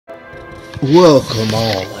Welcome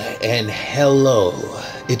all and hello.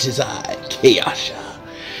 It is I, Kayasha.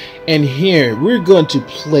 And here we're going to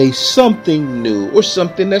play something new or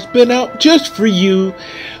something that's been out just for you.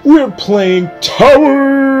 We're playing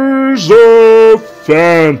Towers of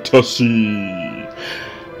Fantasy.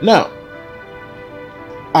 Now,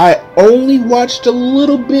 I only watched a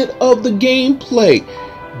little bit of the gameplay.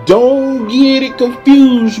 Don't get it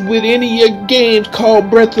confused with any of your games called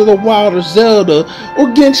Breath of the Wild or Zelda or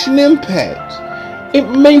Genshin Impact. It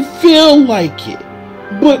may feel like it,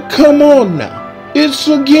 but come on now. It's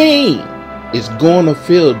a game. It's gonna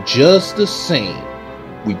feel just the same.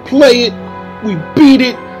 We play it, we beat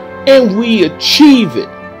it, and we achieve it.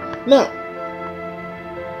 Now,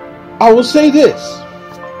 I will say this.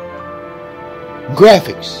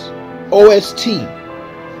 Graphics, OST,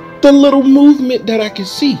 the little movement that I can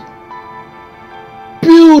see.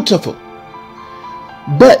 Beautiful.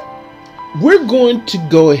 But we're going to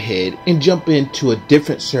go ahead and jump into a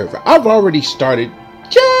different server. I've already started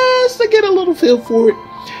just to get a little feel for it.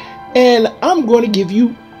 And I'm going to give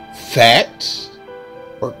you facts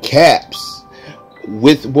or caps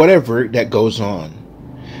with whatever that goes on.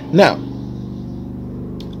 Now,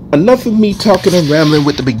 enough of me talking and rambling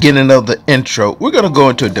with the beginning of the intro. We're going to go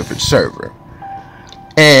into a different server.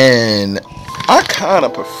 And I kind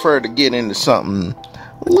of prefer to get into something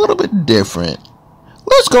a little bit different.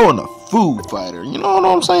 Let's go into Foo Fighter. You know what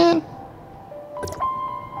I'm saying?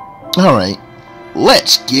 Alright.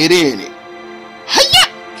 Let's get in it. Hiya!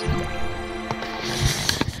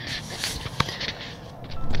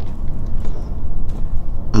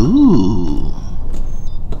 Ooh.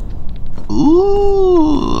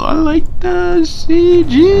 Ooh. I like the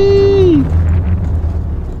CG.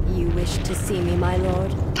 To see me, my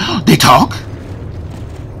lord. They talk?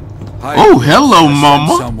 Oh, hello,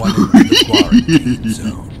 mama. Someone in the quarantine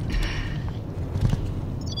zone.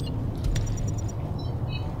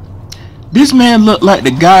 This man looked like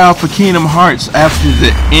the guy off of Kingdom Hearts after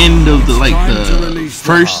the end of the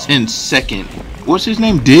first and second. What's his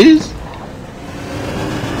name? Diz?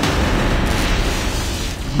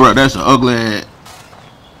 Bro, that's an ugly.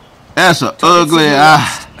 That's an ugly.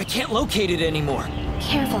 I can't locate it anymore.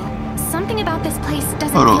 Careful. Something about this place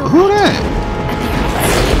doesn't Hold feel on, who right. that?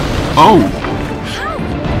 Oh.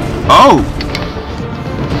 How? Oh.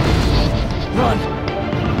 Run.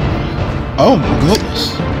 Oh my goodness.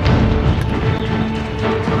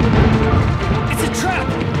 It's a trap.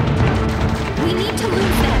 We need to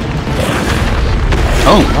lose them.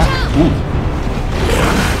 Oh, wow. Ooh.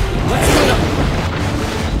 Let's go.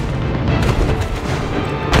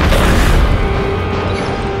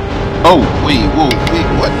 Oh, wait, whoa, wait,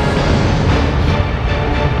 what?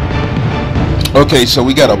 Okay, so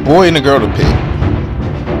we got a boy and a girl to pick.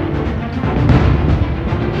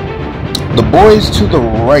 The boy's to the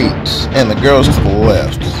right and the girl's to the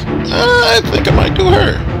left. I think I might do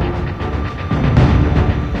her.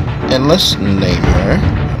 And let's name her.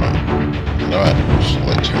 You know what?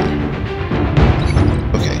 Select her.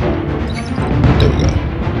 Okay. There we go.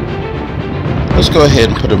 Let's go ahead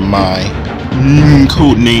and put in my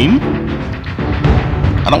code name.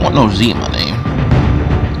 I don't want no Z in my name.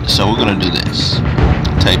 So we're gonna do this.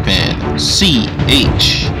 Type in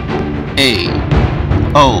CHAOSHA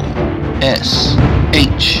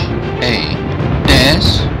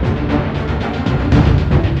dash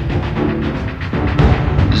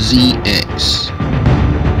ZX.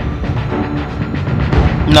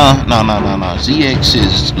 No. ZX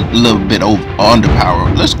is a little bit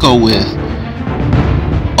underpowered. Let's go with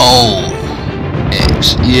OX.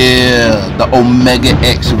 Yeah, the Omega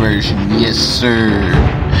X version. Yes, sir.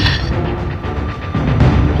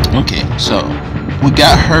 Okay, so we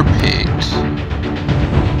got her picked.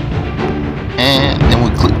 And then we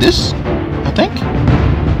click this, I think.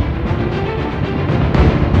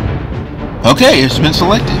 Okay, it's been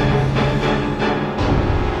selected.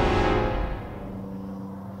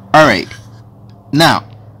 Alright. Now,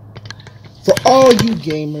 for all you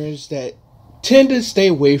gamers that tend to stay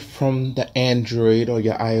away from the Android or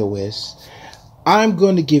your iOS, I'm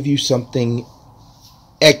going to give you something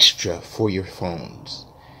extra for your phones.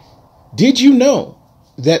 Did you know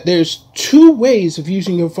that there's 2 ways of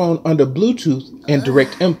using your phone under Bluetooth and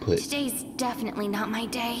direct input? Today's definitely not my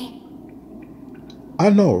day. I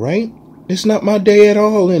know, right? It's not my day at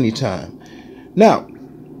all anytime. Now,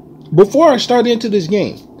 before I start into this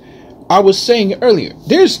game, I was saying earlier,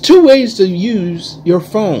 there's 2 ways to use your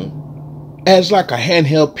phone as like a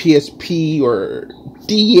handheld PSP or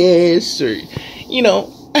DS or, you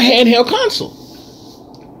know, a handheld console.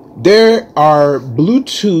 There are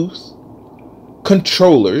Bluetooth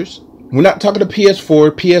controllers. We're not talking to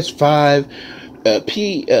PS4, PS5,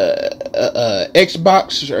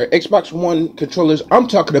 Xbox or Xbox One controllers. I'm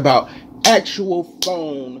talking about actual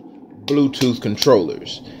phone Bluetooth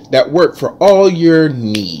controllers that work for all your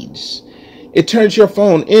needs. It turns your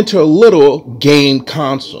phone into a little game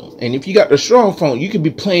console. And if you got the strong phone, you could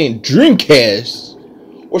be playing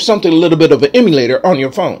Dreamcast or something, a little bit of an emulator on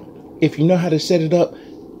your phone. If you know how to set it up,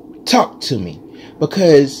 talk to me,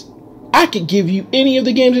 because I could give you any of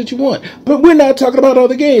the games that you want. But we're not talking about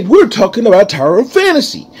other games. We're talking about Tower of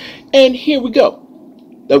Fantasy. And here we go.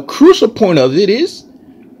 The crucial point of it is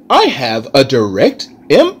I have a direct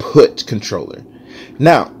input controller.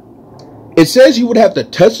 Now, it says you would have to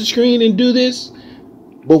touch the screen and do this,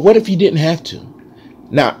 but what if you didn't have to?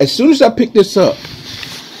 Now, as soon as I pick this up,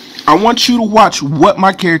 I want you to watch what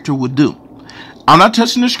my character would do. I'm not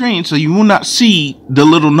touching the screen, so you will not see the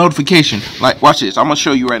little notification. Like, watch this. I'm going to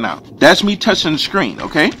show you right now. That's me touching the screen,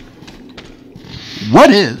 okay?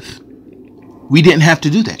 What if we didn't have to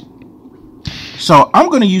do that? So I'm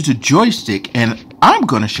going to use a joystick, and I'm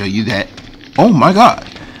going to show you that, oh my God,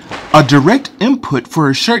 a direct input for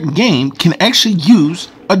a certain game can actually use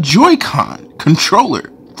a Joy-Con controller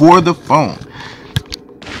for the phone.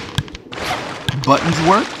 Buttons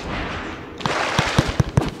work.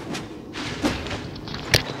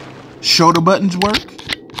 Shoulder buttons work.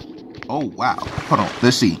 Oh wow. Hold on.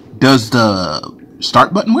 Let's see. Does the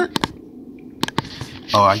start button work?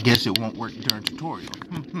 Oh, I guess it won't work during tutorial.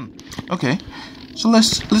 Okay. So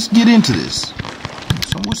let's get into this.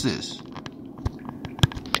 So what's this?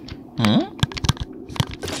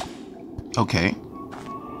 Okay.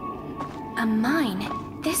 A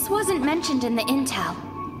mine. This wasn't mentioned in the intel.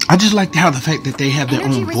 I just like how the fact that they have their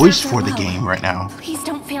own voice for the game right now. Please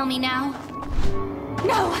don't fail me now.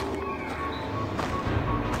 No.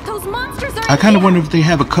 Those monsters are. I kind of wonder if they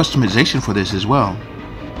have a customization for this as well.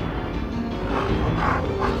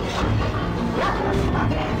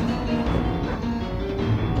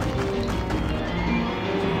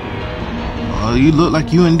 Oh, you look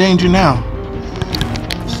like you in danger now.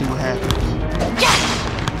 Let's see what happens.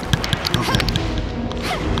 Okay.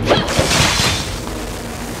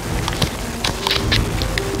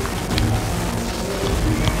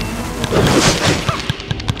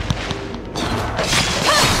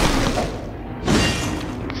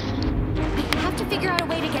 I have to figure out a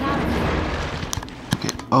way to get out of here.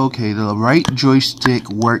 Okay, the right joystick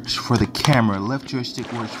works for the camera, left joystick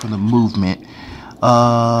works for the movement.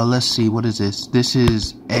 Let's see, what is this? This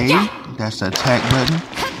is A, that's the attack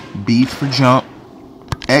button. B for jump.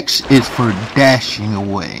 X is for dashing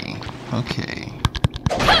away. Okay.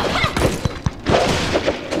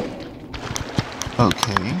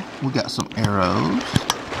 Okay, we got some arrows.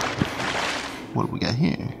 What do we got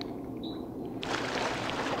here?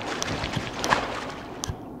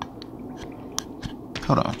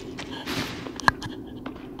 Hold on.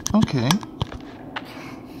 Okay.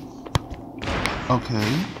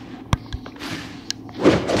 Okay.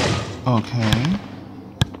 Okay.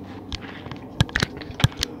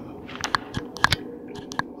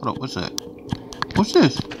 Hold up, what's that? What's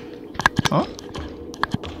this? Huh?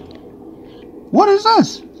 What is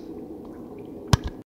this?